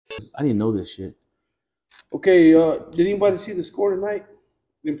I didn't know this shit. Okay, did anybody see the score tonight?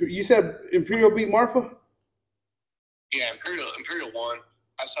 You said Imperial beat Marfa? Yeah, Imperial won.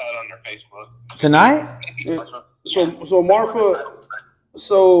 I saw it on their Facebook. Tonight? So Marfa,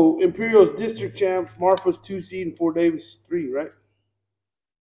 so Imperial's district champ, Marfa's 2 seed and Fort Davis is 3, right?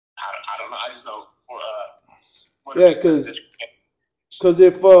 I don't know. I just know for Yeah, because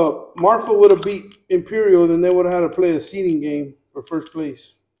if Marfa would have beat Imperial, then they would have had to play a seeding game for first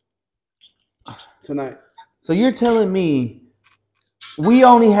place tonight. So you're telling me we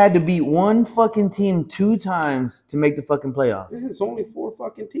only had to beat one fucking team 2 times to make the fucking playoffs? It's only 4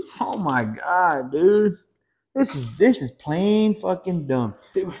 fucking teams. Oh my god, dude. This is plain fucking dumb.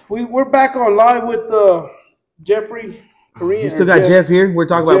 We're back on live with Jeffrey Korean. We still got Jeff here. We're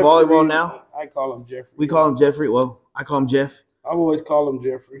talking about volleyball Korean. now. I call him Jeffrey. We call him Jeffrey. Well, I call him Jeff. I've always called him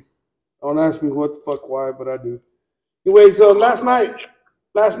Jeffrey. Don't ask me what the fuck why, but I do. Anyway, so last night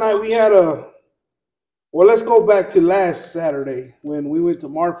we had a. Well, let's go back to last Saturday when we went to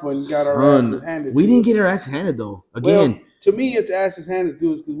Marfa and got our asses handed. We to didn't us. get our asses handed though. Well, Again, to me, it's asses handed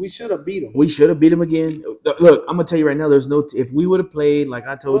to us because we should have beat them. we should have beat them again. Look, I'm gonna tell you right now. There's no. If we would have played like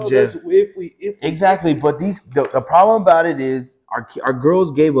I told Jeff. If we Exactly, but the problem about it is our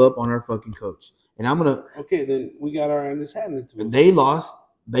girls gave up on our fucking coach, and I'm gonna. Okay, then we got our asses handed to us.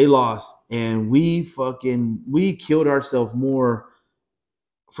 They lost, and we killed ourselves more.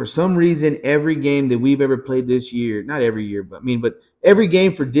 For some reason, every game that we've ever played this year, not every year, but every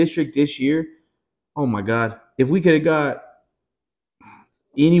game for district this year, oh my God, if we could have got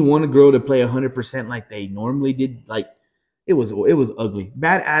any one girl to play 100% like they normally did, like it was ugly.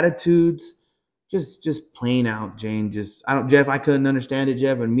 Bad attitudes, just plain out, Jane. Jeff, I couldn't understand it,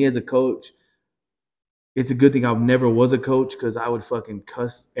 Jeff, and me as a coach, it's a good thing I never was a coach because I would fucking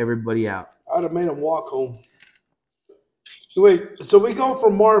cuss everybody out. I'd have made them walk home. Wait, so we go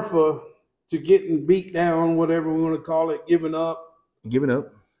from Marfa to getting beat down, whatever we want to call it, giving up. Give it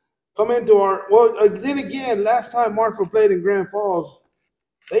up. Come into our then again, last time Marfa played in Grand Falls,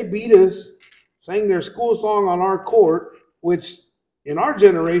 they beat us, sang their school song on our court, which in our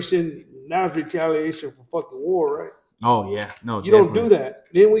generation now is retaliation for fucking war, right? Oh yeah, no, You definitely. don't do that.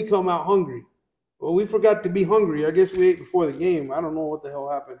 Then we come out hungry. Well, we forgot to be hungry. I guess we ate before the game. I don't know what the hell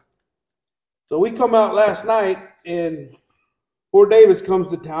happened. So we come out last night and Fort Davis comes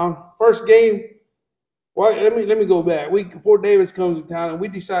to town. First game. Well, let me go back. Fort Davis comes to town and we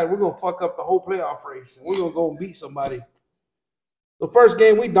decide we're gonna fuck up the whole playoff race and we're gonna go and beat somebody. The first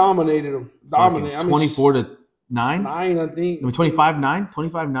game we dominated them. Dominated. 24-9. 9, I think. 25-9.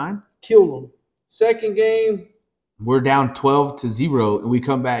 25-9. Killed them. Second game. We're down 12-0, and we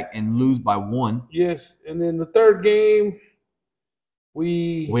come back and lose by 1. Yes, and then the third game,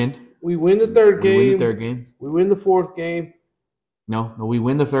 we Win. We win the third game. We win the third game. We win the fourth game. No, we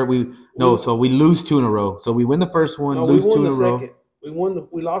win the third. So we lose 2 in a row. So we win the first one, No, lose we won 2 in the a row. second.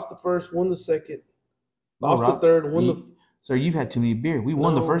 We lost the first, won the second, No, lost Rob, the third, won the. Sir, you've had too many beers. We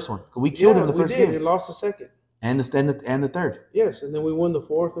won the No. first one. We killed them in the first we did. game. And lost the second. And the third. Yes, and then we won the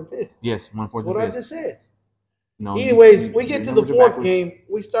fourth and fifth. Yes, won fourth What and I fifth. just said. No. Anyways, we get to the numbers are fourth backwards. game.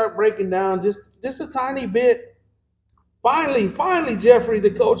 We start breaking down just a tiny bit. Finally, Jeffrey,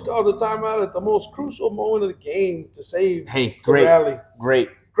 the coach calls a timeout at the most crucial moment of the game to save the rally. Great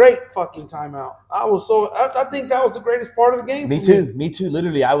fucking timeout. I think that was the greatest part of the game. Me too.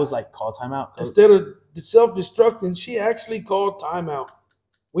 Literally, I was like, call timeout. Coach. Instead of self-destructing, she actually called timeout.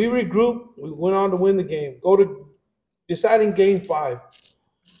 We regrouped. We went on to win the game. Go to deciding game 5.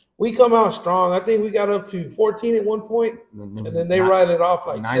 We come out strong. I think we got up to 14 at one point, and then they ride it off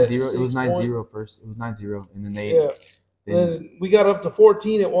like 9-0. It was 9-0 first. It was 9-0, and then they. Yeah. Then we got up to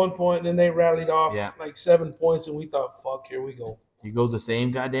 14 at one point, and then they rallied off like 7 points, and we thought, fuck, here we go. Here goes the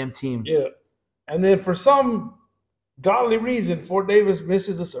same goddamn team. Yeah. And then for some godly reason, Fort Davis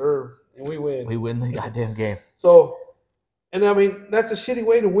misses a serve, and we win. We win the goddamn game. So, and I mean, that's a shitty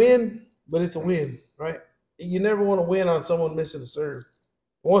way to win, but it's a win, right? You never want to win on someone missing a serve.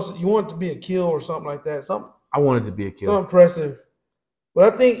 You want it to be a kill or something like that. I want it to be a kill. Something impressive.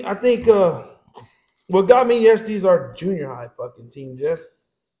 But I think what got me yesterday is our junior high fucking team, Jeff.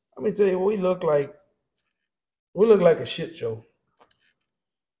 Let me tell you, we look like a shit show.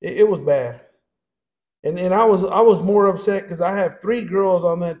 It was bad. And I was more upset because I have 3 girls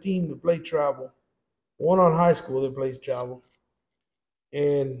on that team that play travel. One on high school that plays travel.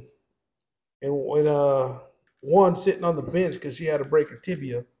 And when one sitting on the bench because she had to break her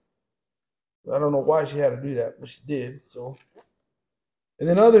tibia. I don't know why she had to do that, but she did. So, and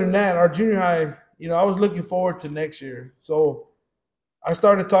then other than that, our junior high, I was looking forward to next year. So I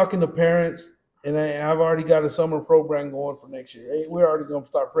started talking to parents. and I've already got a summer program going for next year. Hey, we're already going to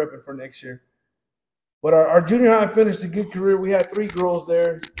start prepping for next year. But our junior high finished a good career. We had three girls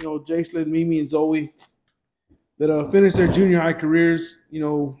there, Jacelyn, Mimi, and Zoe, that finished their junior high careers.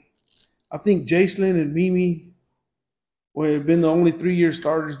 I think Jacelyn and Mimi have been the only 3-year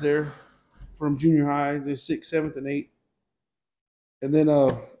starters there from junior high. They're sixth, seventh, and eighth. And then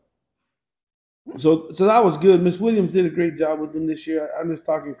so that was good. Miss Williams did a great job with them this year. I'm just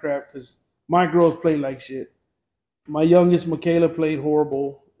talking crap because my girls played like shit. My youngest, Michaela, played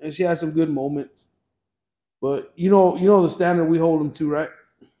horrible, and she had some good moments. But you know the standard we hold them to, right?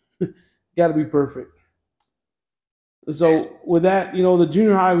 Got to be perfect. So with that, the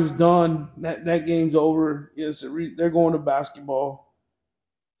junior high was done. That game's over. Yes, they're going to basketball.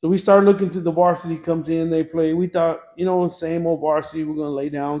 So we started looking to the varsity comes in, they play. We thought, same old varsity, we're gonna lay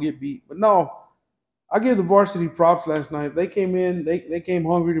down, get beat. But no, I give the varsity props last night. They came in, they came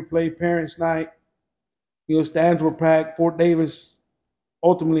hungry to play parents' night. Stands were packed. Fort Davis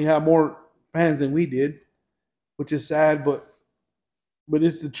ultimately had more fans than we did, which is sad, but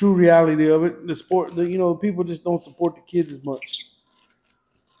it's the true reality of it. The sport, people just don't support the kids as much.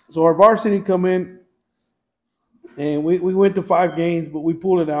 So our varsity come in, and we went to 5 games, but we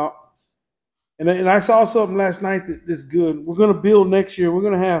pulled it out. And I saw something last night that's good. We're gonna build next year. We're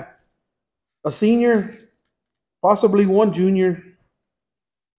gonna have a senior, possibly one junior,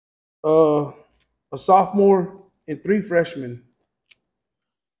 uh, a sophomore, and 3 freshmen.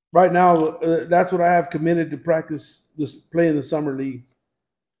 Right now, that's what I have committed to practice this play in the summer league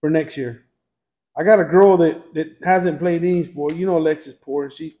for next year. I got a girl that hasn't played any sport. Alexis Poor.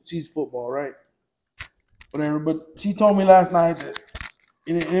 She's football, right? Whatever. But she told me last night that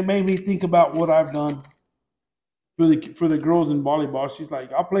it made me think about what I've done for the girls in volleyball. She's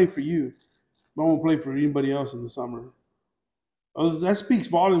like, I'll play for you, but I won't play for anybody else in the summer. That speaks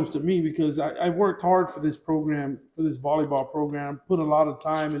volumes to me because I worked hard for this program, for this volleyball program, put a lot of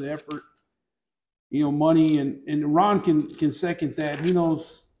time and effort, money, and Ron can second that. He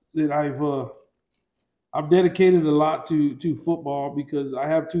knows that I've dedicated a lot to football because I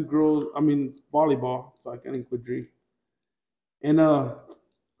have 2 girls. I mean volleyball, so I can't quit drinking. And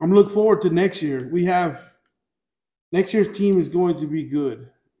I'm looking forward to next year. We have next year's team is going to be good.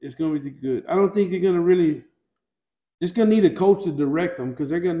 It's going to be good. I don't think they're going to really. Just gonna need a coach to direct them because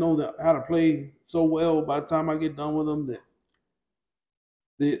they're gonna know how to play so well by the time I get done with them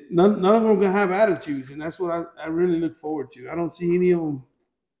that none of them are gonna have attitudes, and that's what I really look forward to. I don't see any of them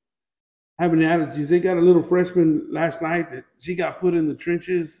having attitudes. They got a little freshman last night that she got put in the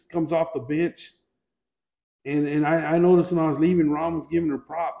trenches, comes off the bench, and I noticed when I was leaving, Ron was giving her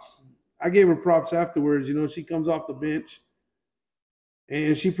props. I gave her props afterwards. She comes off the bench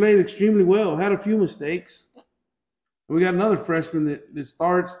and she played extremely well. Had a few mistakes. We got another freshman that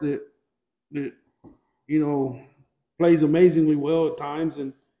starts that you know, plays amazingly well at times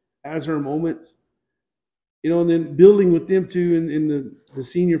and has her moments. And then building with them too in the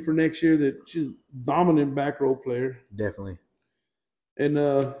senior for next year that she's a dominant back row player. Definitely. And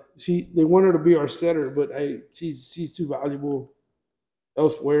they want her to be our setter, but she's too valuable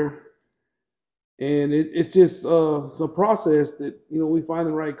elsewhere. And it's just it's a process that we find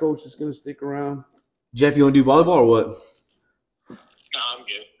the right coach that's going to stick around. Jeff, you want to do volleyball or what? No, I'm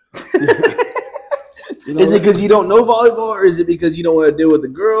good. Is it because you don't know volleyball, or is it because you don't want to deal with the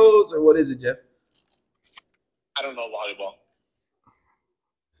girls, or what is it, Jeff? I don't know volleyball.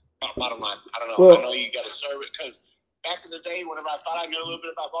 Bottom line, I don't know. Well, I know you got to serve it because back in the day, whenever I thought I knew a little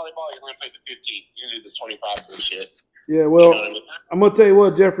bit about volleyball, you only played the 15. You did the 25 bullshit. Yeah, well, You know what I mean? I'm gonna tell you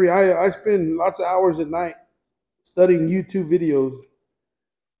what, Jeffrey. I spend lots of hours at night studying YouTube videos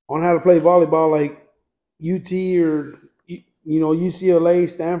on how to play volleyball, like UT or UCLA,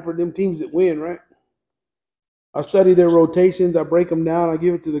 Stanford, them teams that win, right? I study their rotations. I break them down. I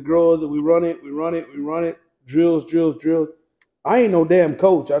give it to the girls, and we run it, we run it, we run it. Drills, drills, drills. I ain't no damn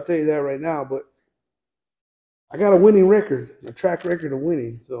coach. I'll tell you that right now. But I got a winning record, a track record of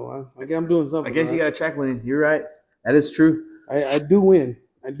winning. So I guess I'm doing I something guess you right. got a track winning. You're right. That is true. I do win.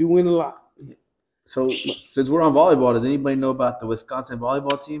 I do win a lot. So since we're on volleyball, does anybody know about the Wisconsin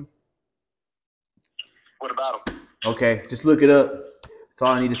volleyball team? What about them? Okay, just look it up. That's all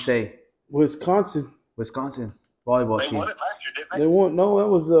I need to say. Wisconsin. Wisconsin volleyball They team. won it last year, didn't They they? won. No, that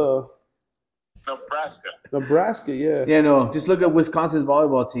was Nebraska. Nebraska. Yeah. Yeah, no, just look up Wisconsin's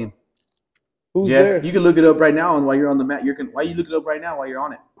volleyball team. Who's Jeff, there? you can look it up right now, and while you're on the mat, why you look it up right now while you're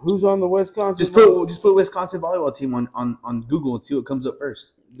on it? Who's on the Wisconsin? Just put Wisconsin volleyball team on Google and see what comes up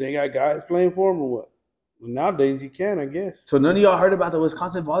first. They got guys playing for them or what? Nowadays you can, I guess. So none of y'all heard about the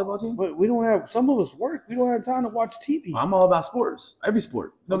Wisconsin volleyball team? But we don't have. Some of us work. We don't have time to watch TV. I'm all about sports, every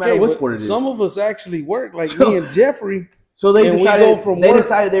sport, no matter Okay, what but sport it is. some of us actually work, like me So, and Jeffrey. so they And we go decided from they work-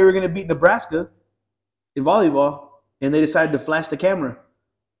 decided they were going to beat Nebraska in volleyball, and they decided to flash the camera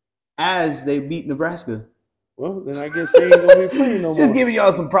as they beat Nebraska. Well, then I guess they ain't gonna be playing no Just more. giving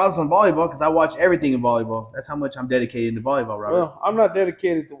y'all some props on volleyball because I watch everything in volleyball. That's how much I'm dedicated to volleyball, Robert. Well, I'm not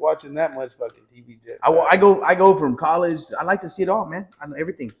dedicated to watching that much fucking TV, Jeff. I go from college. I like to see it all, man. I know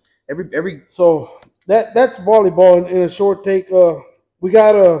everything. Every So that's volleyball in a short take. We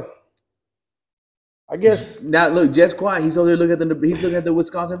got I guess now look, Jeff's quiet. He's over there he's looking at the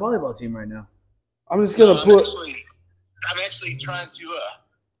Wisconsin volleyball team right now. I'm just gonna put. I'm actually trying to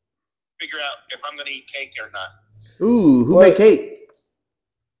figure out if I'm going to eat cake or not. Ooh, who What? made cake?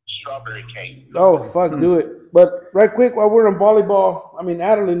 Strawberry cake. Oh fuck, do it. But right quick, while we're on volleyball, I mean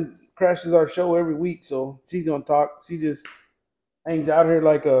Adeline crashes our show every week, so she's gonna talk. She just hangs out here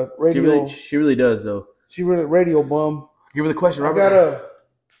like a radio. She really does though. She really radio bum. Give her the question, I Robert. got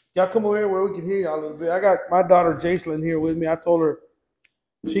y'all come over here where we can hear y'all a little bit. I got my daughter Jacelyn here with me. I told her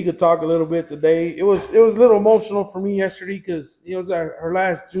she could talk a little bit today. It was a little emotional for me yesterday because it was her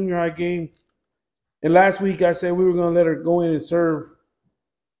last junior high game, and last week I said we were gonna let her go in and serve.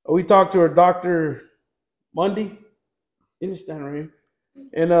 We talked to her doctor Monday. He just stand right here,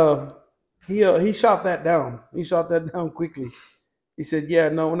 and he shot that down. He shot that down quickly. He said, "Yeah,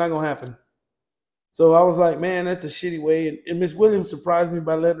 no, not gonna happen." So I was like, "Man, that's a shitty way." And Miss Williams surprised me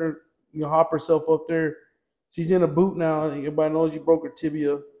by letting her, hop herself up there. She's in a boot now. Everybody knows she broke her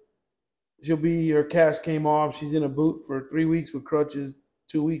tibia. Her cast came off. She's in a boot for 3 weeks with crutches,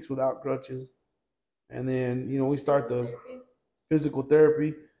 2 weeks without crutches, and then we start the physical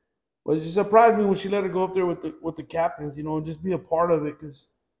therapy. But it just surprised me when she let her go up there with the captains, and just be a part of it because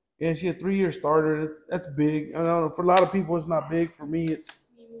she a 3-year starter. That's big. I don't know, for a lot of people it's not big. For me, it's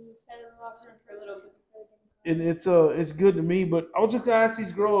good to me. But I was just gonna ask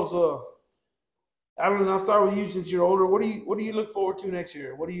these girls. Adeline, I'll start with you since you're older. What do you look forward to next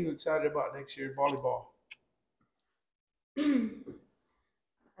year? What are you excited about next year in volleyball?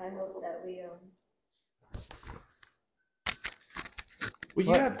 I hope that we Well,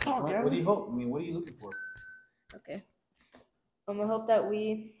 you got to talk, What do you hope? I mean, what are you looking for? okay. I hope that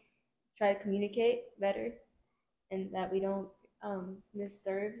we try to communicate better and that we don't miss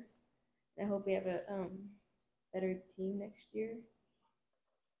serves. I hope we have a better team next year,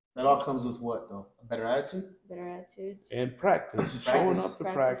 That all comes with what though? A better attitude? better attitudes, And practice, showing up to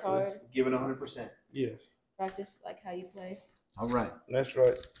practice practice. hard, Give it 100%. Yes, practice like how you play. All right. that's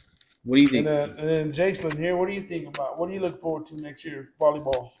right. What do you And think? then Jason here, what do you think about? What do you look forward to next year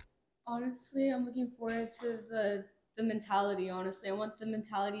volleyball? Honestly, I'm looking forward to the mentality. Honestly, I want the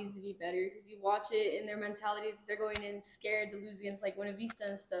mentalities to be better because you watch it and their mentalities, they're going in scared to lose against like Buena Vista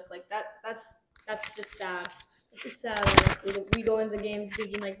and stuff like that. That's just sad. It's sad, honestly, that we go into games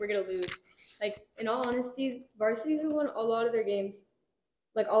thinking like we're gonna lose. Like in all honesty, varsity would have won a lot of their games,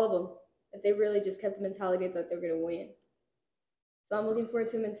 like all of them, if they really just kept the mentality that they were gonna win. So I'm looking forward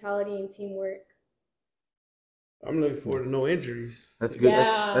to mentality and teamwork. I'm looking forward to no injuries. That's good.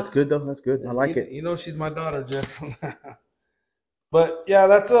 Yeah. That's good though. That's good. I like it. She's my daughter, Jeff. But yeah,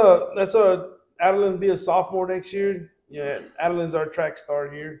 that's a Adeline's be a sophomore next year. Yeah, Adeline's our track star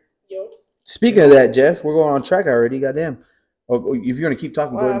here. Speaking of that, Jeff, we're going on track already. Goddamn. Or if you're gonna keep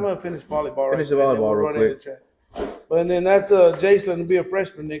talking, Well, go I'm ahead. gonna finish volleyball Finish right the quick, then volleyball we'll real run quick. into track. But then that's Jason will be a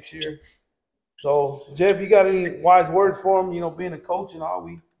freshman next year. So Jeff, you got any wise words for him? Being a coach and all,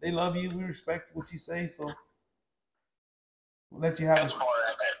 they love you. We respect what you say, so we'll let you have As it. far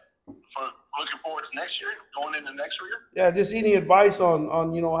as for looking forward to next year, going into next year. Yeah, just any advice on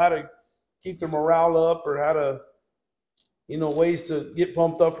how to keep their morale up or how to ways to get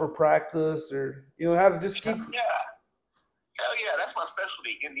pumped up for practice or how to just keep. Yeah, hell yeah, that's my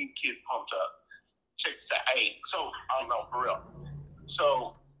specialty, getting these kids pumped up. Check this out. Hey, so I don't know for real.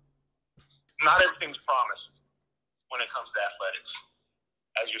 So not everything's promised when it comes to athletics.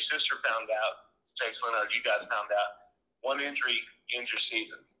 As your sister found out, Jason, or you guys found out, one injury ends your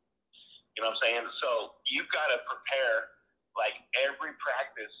season. You know what I'm saying? So you've got to prepare like every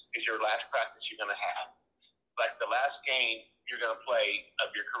practice is your last practice you're going to have. Like the last game you're going to play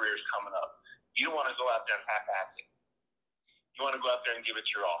of your career is coming up. You don't want to go out there and half-ass it. You want to go out there and give it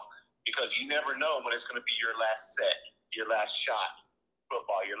your all because you never know when it's going to be your last set, your last shot,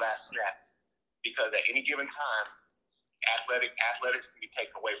 football, your last snap. Because at any given time, athletics can be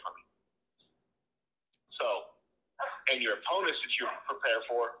taken away from you. So, and your opponents that you prepare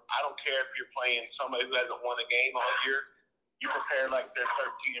for, I don't care if you're playing somebody who hasn't won a game all year, you prepare like they're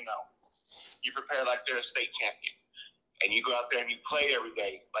 13-0. You prepare like they're a state champion. And you go out there and you play every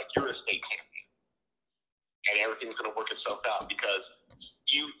day like you're a state champion. And everything's going to work itself out because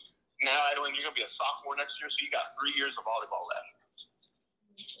now, Adeline, you're going to be a sophomore next year, so you got 3 years of volleyball left.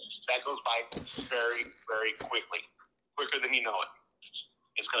 That goes by very, very quickly, quicker than you know it.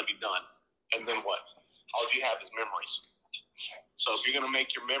 It's going to be done. And then what? All you have is memories. So if you're going to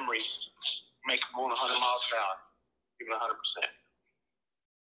make your memories, make them going 100 miles an hour, give it 100%.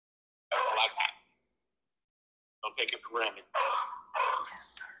 That's all I got. Don't take it for granted.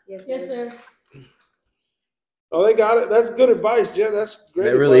 Yes, sir. Oh, they got it. That's good advice, Jeff. That's great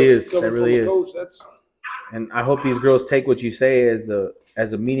That really advice is. coming That really from a is. coach. That's And I hope these girls take what you say as a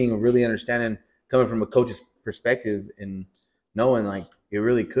meaning of really understanding, coming from a coach's perspective and knowing like it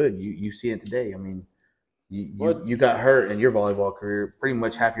really could. You see it today. I mean, you got hurt in your volleyball career, pretty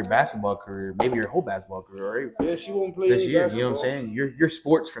much half your basketball career, maybe your whole basketball career, or yeah. She won't play this any year. basketball. You know what I'm saying? Your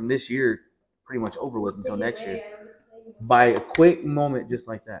sports from this year pretty much over with until next year. By a quick moment just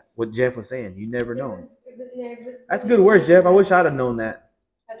like that. What Jeff was saying, you never know. That's good words, Jeff. I wish I'd have known that.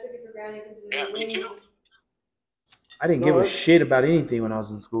 I took it for granted. Yeah, me too. I didn't give a shit about anything when I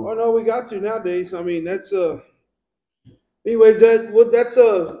was in school. Oh no, we got to nowadays. I mean, that's Anyways, that's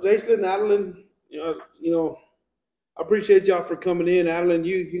Jason and Adeline. You know, I appreciate y'all for coming in, Adeline.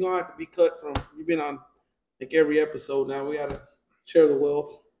 You're gonna have to be cut from. You've been on like every episode now. We gotta share the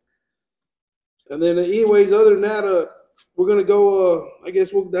wealth. And then, anyways, other than that, we're gonna go. I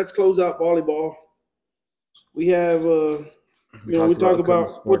guess let's close out volleyball. We have, we'll talk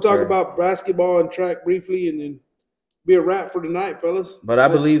about basketball and track briefly, and then be a wrap for tonight, fellas. But I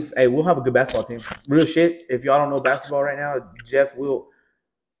believe, hey, we'll have a good basketball team. Real shit. If y'all don't know basketball right now, Jeff will.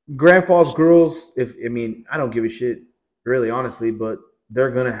 Grand Falls girls. I don't give a shit, really, honestly, but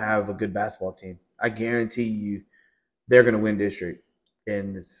they're gonna have a good basketball team. I guarantee you, they're gonna win district.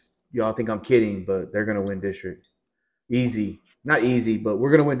 And y'all think I'm kidding, but they're gonna win district. Easy, not easy, but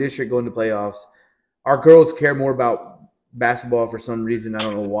we're gonna win district, go into playoffs. Our girls care more about basketball for some reason. I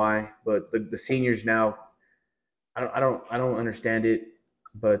don't know why, but the seniors now, I don't understand it,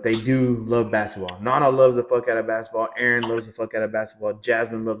 but they do love basketball. Nana loves the fuck out of basketball. Aaron loves the fuck out of basketball.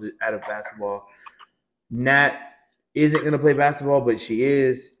 Jasmine loves it out of basketball. Nat isn't gonna play basketball, but she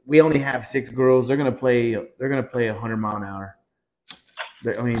is. We only have 6 girls. They're gonna play. They're gonna play 100-mile an hour.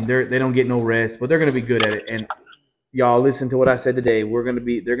 They don't get no rest, but they're gonna be good at it. And y'all listen to what I said today. They're gonna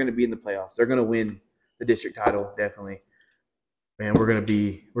be in the playoffs. They're gonna win the district title definitely. Man, we're gonna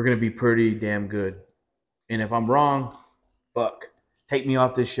be pretty damn good. And if I'm wrong, fuck, take me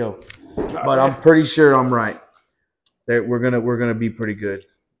off this show. But I'm pretty sure I'm right. That we're gonna be pretty good.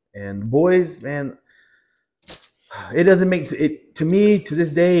 And boys, man, it doesn't make it to me to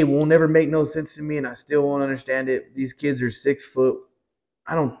this day. It will never make no sense to me, and I still won't understand it. These kids are 6 foot.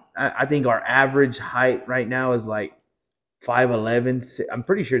 I think our average height right now is like 5'11". I'm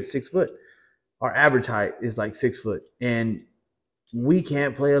pretty sure it's 6 foot. Our average height is like 6 foot, and we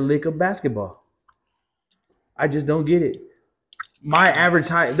can't play a lick of basketball. I just don't get it. My average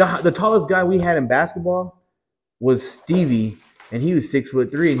height, the tallest guy we had in basketball was Stevie, and he was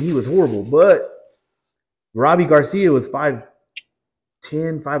 6'3", and he was horrible. But Robbie Garcia was 5'10",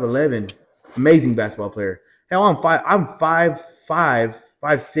 5'11", amazing basketball player. Hell, I'm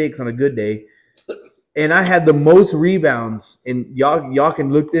 5'6" on a good day, and I had the most rebounds. And y'all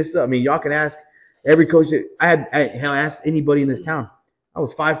can look this up. I mean, y'all can ask every coach. Ask anybody in this town. I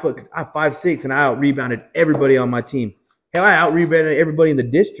was 5 foot. I'm 5'6", and I out rebounded everybody on my team. Hell, I out rebounded everybody in the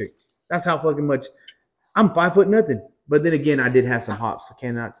district. That's how fucking much. I'm 5 foot nothing. But then again, I did have some hops. I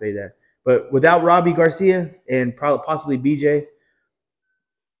cannot say that. But without Robbie Garcia and probably possibly BJ,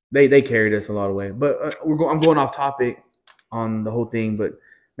 they carried us a lot of way. But I'm going off topic on the whole thing. But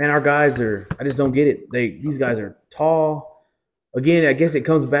man, our guys are. I just don't get it. These guys are tall. Again, I guess it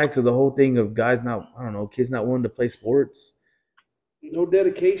comes back to the whole thing of guys not. I don't know, kids not wanting to play sports. No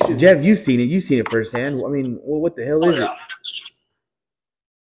dedication. Jeff, you've seen it. You've seen it firsthand. I mean, what the hell is it?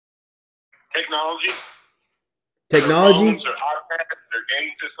 Technology. Technology? Their phones, their iPads, their game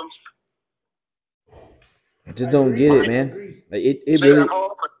systems. I just don't get it, man. It Sit really. at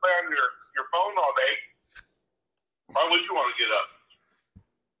home and play on your phone all day. Why would you want to get up?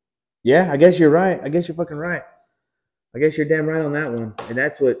 Yeah, I guess you're right. I guess you're fucking right. I guess you're damn right on that one. And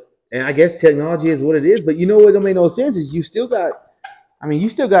that's what. And I guess technology is what it is. But you know what don't make no sense is you still got. I mean, you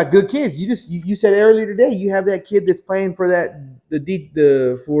still got good kids. You said earlier today you have that kid that's playing for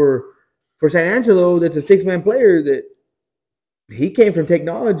for San Angelo. That's a 6-man player that he came from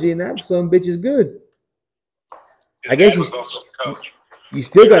technology, and that some bitch is good. His I guess dad was also a coach. you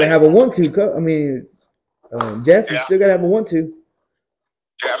still got to have a 1-2. I mean, Jeff, you Yeah. still got to have a 1-2.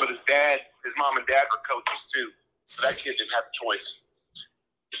 Yeah, but his mom and dad were coaches too, so that kid didn't have a choice.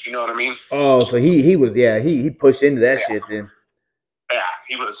 You know what I mean? Oh, so he was he pushed into that shit then. Yeah,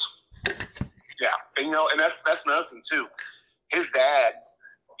 he was. Yeah, and, and that's another thing too. His dad,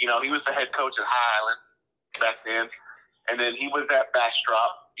 he was the head coach at High Island back then, and then he was at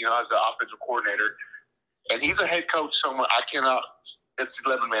Bastrop, as the offensive coordinator, and he's a head coach somewhere. It's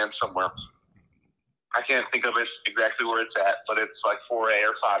 11 man somewhere. I can't think of it exactly where it's at, but it's like 4A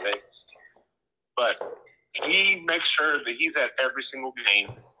or 5A. But he makes sure that he's at every single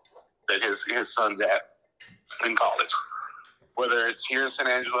game that his son's at in college. Whether it's here in San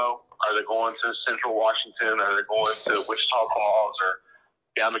Angelo, or they're going to Central Washington, or they're going to Wichita Falls, or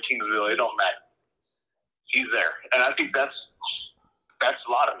down to Kingsville, it don't matter. He's there. And I think that's a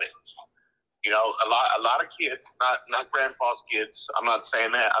lot of it. A lot of kids, not grandpa's kids. I'm not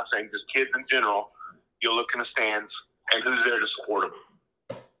saying that. I'm saying just kids in general. You'll look in the stands, and who's there to support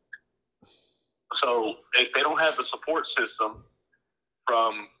them? So if they don't have the support system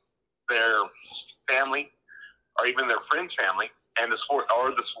from their family or even their friend's family, and the support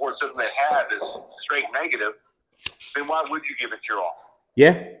system they have is straight negative, then why would you give it your all?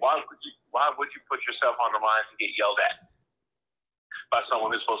 Yeah. Why would you put yourself on the line to get yelled at by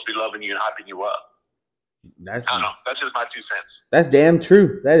someone who's supposed to be loving you and hyping you up? I don't know. That's just my 2 cents. That's damn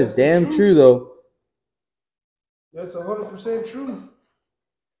true. That is damn true though. That's 100% true.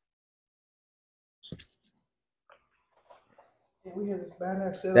 We have this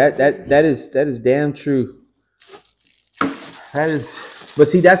badass setup. That is damn true. That is, but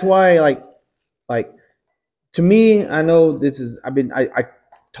see, that's why like to me, I know this is. I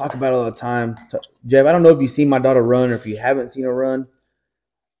talk about it all the time. Jeff, I don't know if you've seen my daughter run or if you haven't seen her run.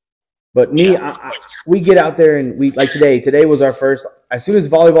 But me, we get out there and we like today. Today was our first. As soon as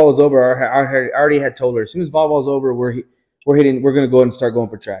volleyball was over, I already had told her. As soon as volleyball's over, we're gonna go and start going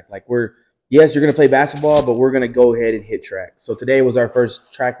for track. Like yes, you're gonna play basketball, but we're gonna go ahead and hit track. So today was our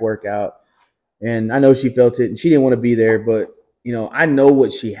first track workout, and I know she felt it, and she didn't want to be there, but I know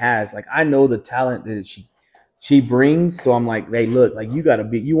what she has. Like I know the talent that she brings. So I'm like, hey, look, like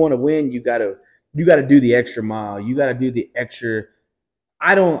you want to win, you gotta do the extra mile. You gotta do the extra.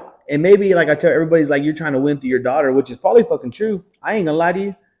 And maybe like I tell everybody's like you're trying to win through your daughter, which is probably fucking true. I ain't gonna lie to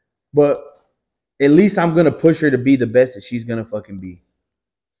you, but at least I'm gonna push her to be the best that she's gonna fucking be.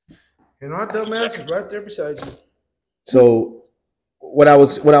 And our dumbass is right there beside you. So what I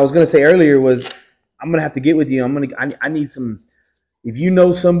was gonna say earlier was I'm gonna have to get with you. I need some. If you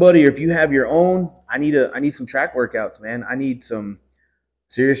know somebody or if you have your own, I need some track workouts, man. I need some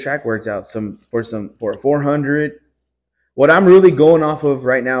serious track workouts. For a 400. What I'm really going off of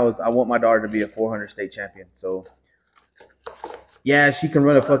right now is I want my daughter to be a 400 state champion. So yeah, she can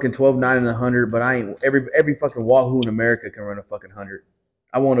run a fucking 12.9 and 100, but I ain't every fucking Wahoo in America can run a fucking 100.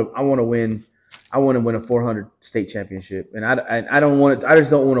 I want to win. I want to win a 400 state championship, and I don't want it. I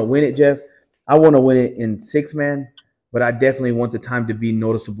just don't want to win it, Jeff. I want to win it in 6-man, but I definitely want the time to be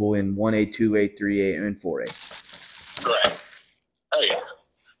noticeable in 1A, 2A, 3A, and 4A. Correct. Oh yeah,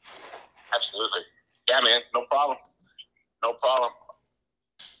 absolutely. Yeah, man, no problem. No problem.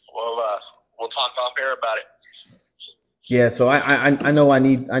 We'll talk off air about it. Yeah, so I know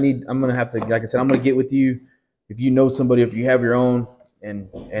I'm gonna have to, like I said, I'm gonna get with you if you know somebody, if you have your own, and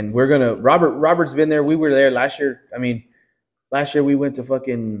we're gonna Robert's been there. We were there last year. I mean, last year we went from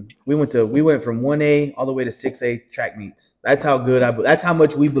 1A all the way to 6A track meets. That's how good that's how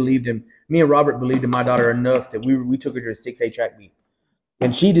much we believed in. Me and Robert believed in my daughter enough that we took her to a 6A track meet,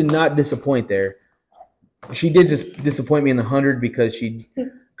 and she did not disappoint there. She did just disappoint me in the 100 because it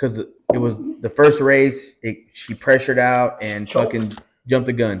was the first race. She pressured out and fucking jumped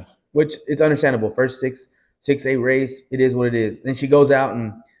the gun, which is understandable. First 6A race, it is what it is. Then she goes out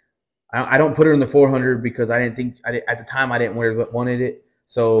and I don't put her in the 400 because I didn't think at the time I didn't wanted it.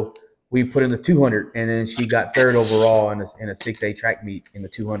 So we put in the 200, and then she got third overall in a 6A track meet in the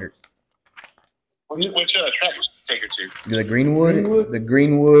 200. Which track did you take her to? The Greenwood,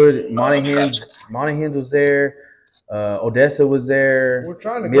 Monaghan's was there. Odessa was there. We're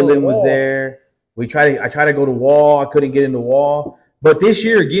trying to go Midland to was Wall. there. I tried to go to Wall. I couldn't get into Wall. But this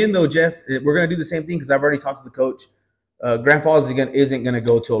year again, though, Jeff, we're gonna do the same thing because I've already talked to the coach. Grand Falls isn't gonna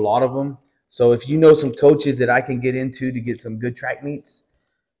go to a lot of them. So if you know some coaches that I can get into to get some good track meets,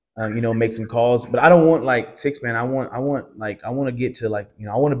 make some calls. But I don't want like 6-man. I want to get to I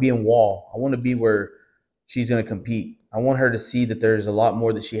want to be in Wall. I want to be where she's gonna compete. I want her to see that there's a lot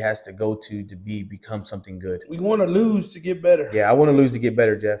more that she has to go to become something good. We want to lose to get better. Yeah, I want to lose to get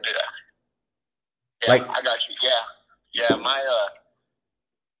better, Jeff. Yeah, I got you. Yeah. My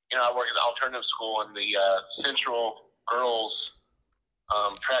I work at the alternative school, and the Central girls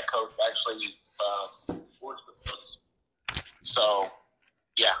track coach actually works with us. So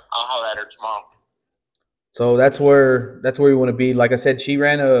yeah, I'll holler at her tomorrow. So that's where we want to be. Like I said, she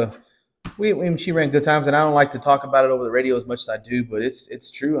ran she ran good times, and I don't like to talk about it over the radio as much as I do, but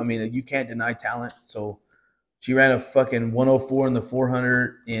it's true. I mean, you can't deny talent. So she ran a fucking 104 in the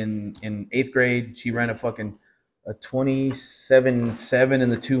 400 in eighth grade. She ran a 27.7 in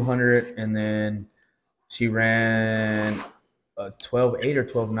the 200, and then she ran a 12.8 or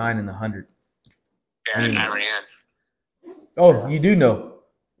 12.9 in the 100. Yeah, and I ran. Oh, you do know.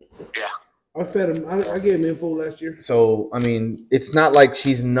 Yeah. I fed him. I gave him info last year. So I mean, it's not like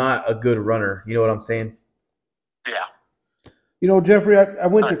she's not a good runner. You know what I'm saying? Yeah. You know, Jeffrey, I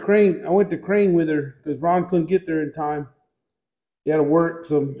went to Crane. I went to Crane with her because Ron couldn't get there in time. He had to work.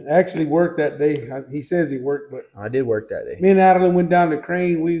 So I actually worked that day. He says he worked, but I did work that day. me and Adeline went down to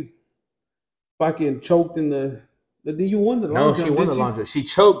Crane. We fucking choked in the. You won the long jump. No, she won the long jump. She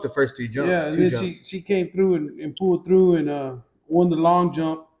choked the first three jumps. Yeah, and then she came through and pulled through and won the long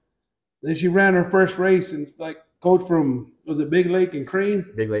jump. Then she ran her first race and like coach from was it Big Lake and Crane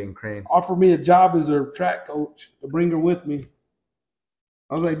Big Lake and Crane offered me a job as her track coach to bring her with me.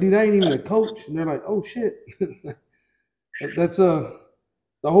 I was like, dude, I ain't even a coach, and they're like, oh shit. That's the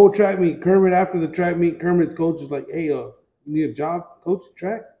whole track meet. Kermit after the track meet, Kermit's coach was like, hey, you need a job, coach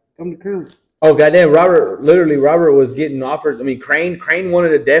track? Come to Kermit. Oh goddamn, Robert was getting offered. I mean, Crane wanted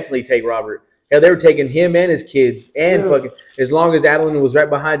to definitely take Robert. Hell, they were taking him and his kids, and fucking as long as Adeline was right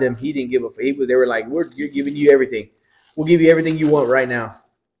behind him, he didn't give a fuck. They were like, you're giving you everything. We'll give you everything you want right now.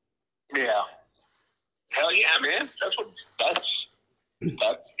 Yeah. Hell yeah, man. That's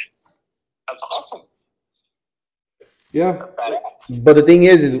awesome. Yeah. But the thing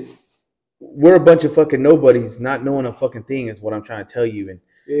is we're a bunch of fucking nobodies, not knowing a fucking thing is what I'm trying to tell you. And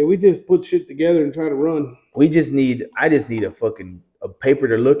yeah, we just put shit together and try to run. I just need a paper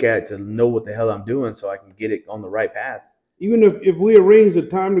to look at to know what the hell I'm doing so I can get it on the right path. Even if we arrange a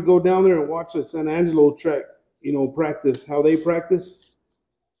time to go down there and watch the San Angelo track, practice how they practice,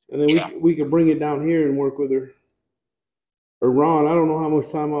 and then we can bring it down here and work with her. Or Ron, I don't know how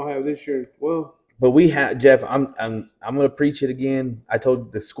much time I'll have this year. Well, but we have Jeff. I'm gonna preach it again. I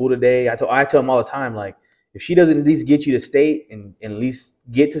told the school today. I tell them all the time, like, if she doesn't at least get you to state and at least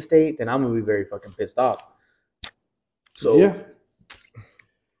get to state, then I'm gonna be very fucking pissed off. So yeah.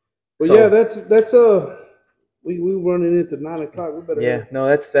 But yeah, that's we running into 9 o'clock. We better. Yeah, no,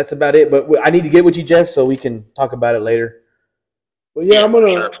 that's about it. But I need to get with you, Jeff, so we can talk about it later. But yeah, I'm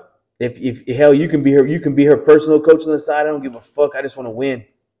gonna. If hell, you can be her personal coach on the side. I don't give a fuck. I just want to win.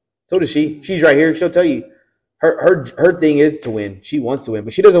 So does she. She's right here. She'll tell you. Her thing is to win. She wants to win,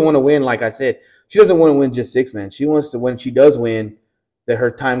 but she doesn't want to win. Like I said, she doesn't want to win just six man. She wants to when she does win, that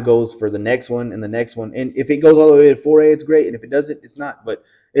her time goes for the next one and the next one. And if it goes all the way to 4A, it's great. And if it doesn't, it's not. But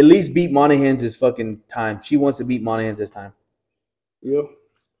at least beat Monahan's is fucking time. She wants to beat Monahan's this time. Yeah.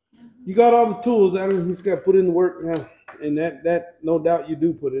 You got all the tools, Adam. You just got to put in the work now, and that no doubt you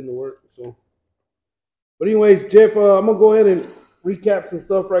do put in the work. So, but anyways, Jeff, I'm gonna go ahead and recap some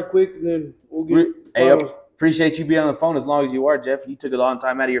stuff right quick, and then we'll get finals. Appreciate you being on the phone as long as you are, Jeff. You took a long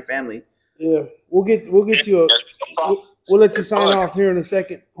time out of your family. Yeah, we'll get you we'll let you sign off here in a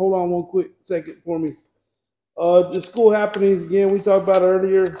second. Hold on one quick second for me. The school happenings again. We talked about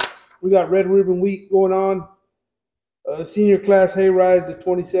earlier. We got Red Ribbon Week going on. Senior class hayride the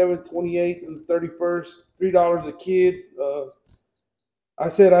 27th, 28th, and the 31st. $3 a kid. I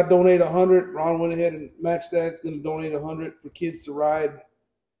said I'd donate 100. Ron went ahead and matched that. It's going to donate 100 for kids to ride.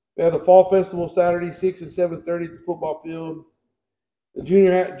 We have the fall festival Saturday, 6 and 7:30 at the football field. The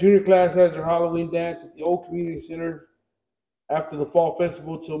junior class has their Halloween dance at the old community center after the fall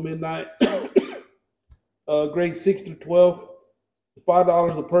festival till midnight. Grades 6 through 12,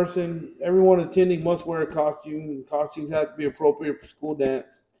 $5 a person. Everyone attending must wear a costume. Costumes have to be appropriate for school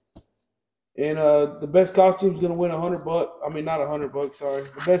dance. And the best costume is going to win $100. I mean, not $100. Sorry.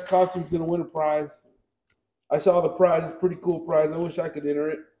 The best costume is going to win a prize. I saw the prize. It's a pretty cool prize. I wish I could enter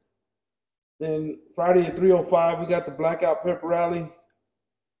it. Then Friday at 3:05, we got the Blackout Pepper Rally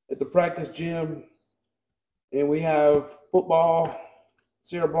at the practice gym. And we have football.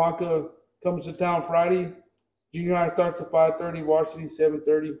 Sierra Blanca comes to town Friday. Junior high starts at 5:30. Varsity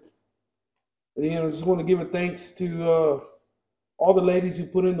 7:30. And I just want to give a thanks to all the ladies who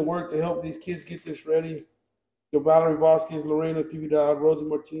put in the work to help these kids get this ready. Valerie Vasquez, Lorena Pividal, Rosie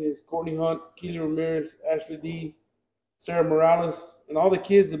Martinez, Courtney Hunt, Keely Ramirez, Ashley D, Sarah Morales, and all the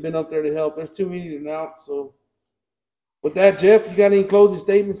kids have been up there to help. There's too many to announce. So with that, Jeff, you got any closing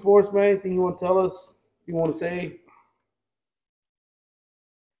statements for us, man? Anything you want to tell us? You want to say?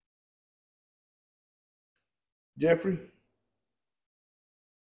 Jeffrey?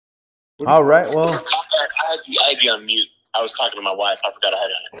 All right. Well, I had you on mute. I was talking to my wife. I forgot I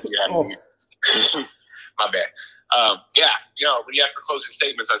had you on mute. My bad. Yeah, when you asked for closing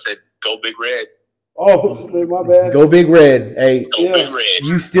statements, I said, "Go Big Red." Oh, my bad. go Big Red. Hey, Go Big Red.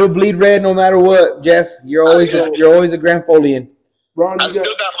 you still bleed red no matter what, Jeff. You're always a Grand Folian. Ron, I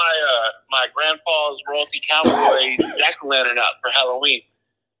still got my grandpa's royalty cowboy jack o' lantern out for Halloween.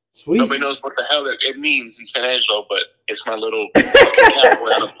 Sweet. Nobody knows what the hell it means in San Angelo, but it's my little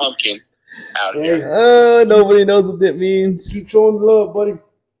cowboy on a pumpkin out here. Nobody knows what that means. Keep showing the love, buddy.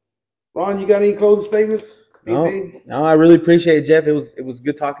 Ron, you got any closing statements? No, I really appreciate it, Jeff. It was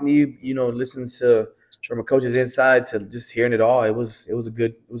good talking to you. Listening to from a coach's inside to just hearing it all. It was a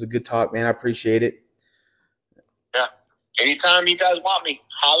good talk, man. I appreciate it. Yeah. Anytime you guys want me,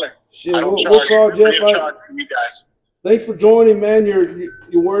 holler. Shit, I don't we'll call Jeff. charge for you guys. Thanks for joining, man.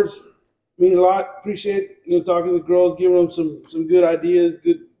 Your words mean a lot. Appreciate talking to the girls, giving them some good ideas,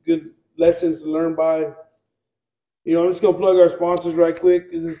 good lessons to learn by. I'm just gonna plug our sponsors right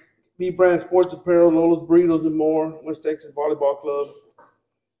quick. This is B Brand Sports Apparel, Lola's Burritos and more, West Texas Volleyball Club.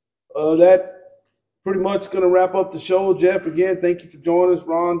 That pretty much gonna wrap up the show. Jeff, again, thank you for joining us.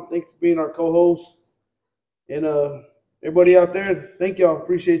 Ron, thank you for being our co-host, and everybody out there, thank y'all.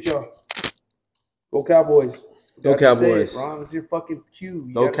 Appreciate y'all. Go Cowboys. Go Got to say Cowboys. it, Ron. It's your fucking cue.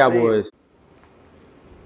 You Go got to say it. Cowboys.